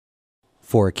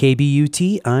For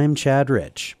KBUT, I'm Chad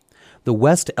Rich. The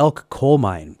West Elk coal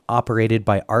mine, operated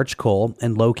by Arch Coal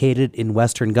and located in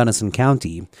western Gunnison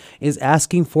County, is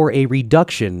asking for a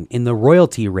reduction in the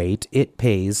royalty rate it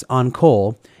pays on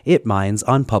coal it mines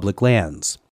on public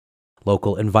lands.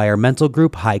 Local environmental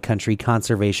group High Country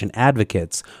Conservation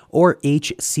Advocates, or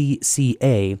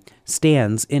HCCA,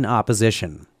 stands in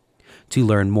opposition. To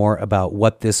learn more about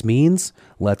what this means,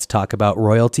 let's talk about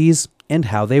royalties and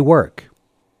how they work.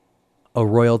 A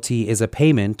royalty is a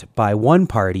payment by one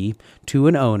party to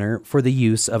an owner for the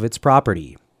use of its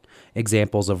property.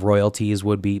 Examples of royalties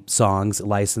would be songs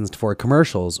licensed for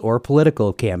commercials or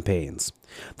political campaigns,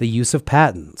 the use of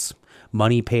patents,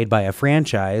 money paid by a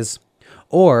franchise,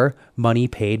 or money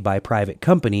paid by private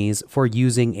companies for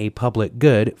using a public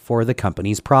good for the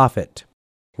company's profit.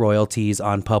 Royalties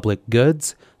on public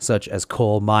goods, such as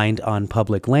coal mined on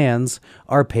public lands,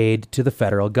 are paid to the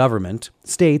federal government,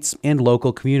 states, and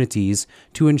local communities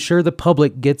to ensure the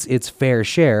public gets its fair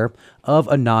share of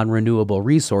a non-renewable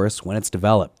resource when it's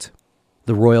developed.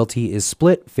 The royalty is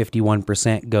split: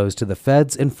 51% goes to the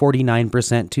feds and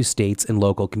 49% to states and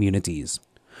local communities.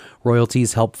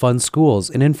 Royalties help fund schools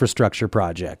and infrastructure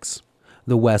projects.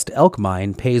 The West Elk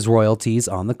mine pays royalties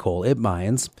on the coal it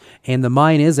mines, and the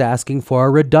mine is asking for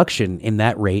a reduction in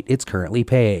that rate it's currently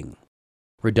paying.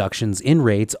 Reductions in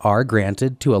rates are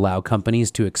granted to allow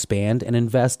companies to expand and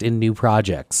invest in new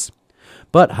projects.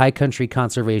 But High Country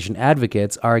Conservation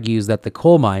Advocates argues that the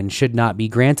coal mine should not be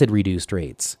granted reduced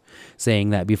rates, saying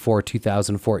that before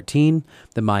 2014,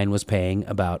 the mine was paying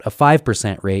about a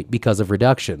 5% rate because of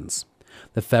reductions.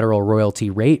 The federal royalty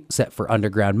rate set for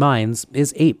underground mines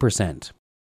is 8%.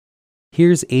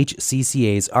 Here's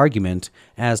HCCA's argument,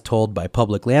 as told by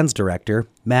Public Lands Director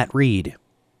Matt Reed.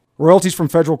 Royalties from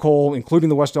federal coal, including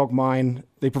the West Elk mine,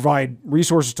 they provide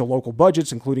resources to local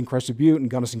budgets, including Crested Butte and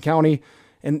Gunnison County.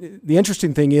 And the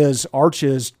interesting thing is, Arch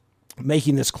is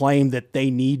making this claim that they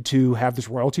need to have this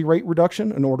royalty rate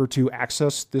reduction in order to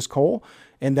access this coal,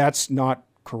 and that's not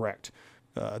correct.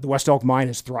 The West Elk mine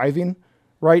is thriving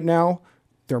right now.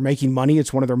 They're making money.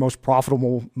 It's one of their most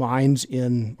profitable mines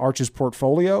in Arch's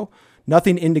portfolio.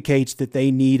 Nothing indicates that they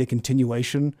need a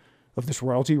continuation of this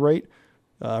royalty rate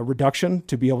reduction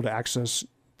to be able to access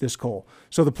this coal.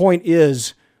 So the point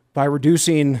is, by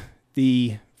reducing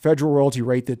the federal royalty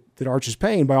rate that Arch is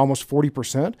paying by almost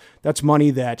 40%, that's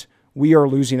money that we are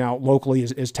losing out locally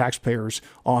as taxpayers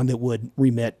on that would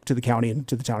remit to the county and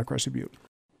to the town of Crested Butte.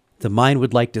 The mine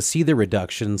would like to see the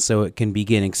reduction so it can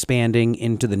begin expanding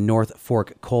into the North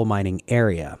Fork coal mining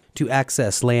area to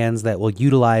access lands that will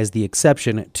utilize the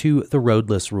exception to the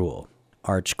roadless rule.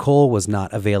 Arch Coal was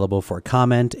not available for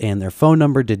comment, and their phone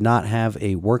number did not have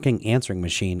a working answering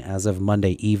machine as of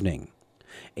Monday evening.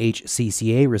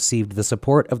 HCCA received the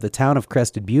support of the town of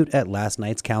Crested Butte at last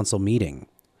night's council meeting.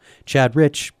 Chad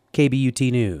Rich,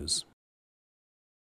 KBUT News.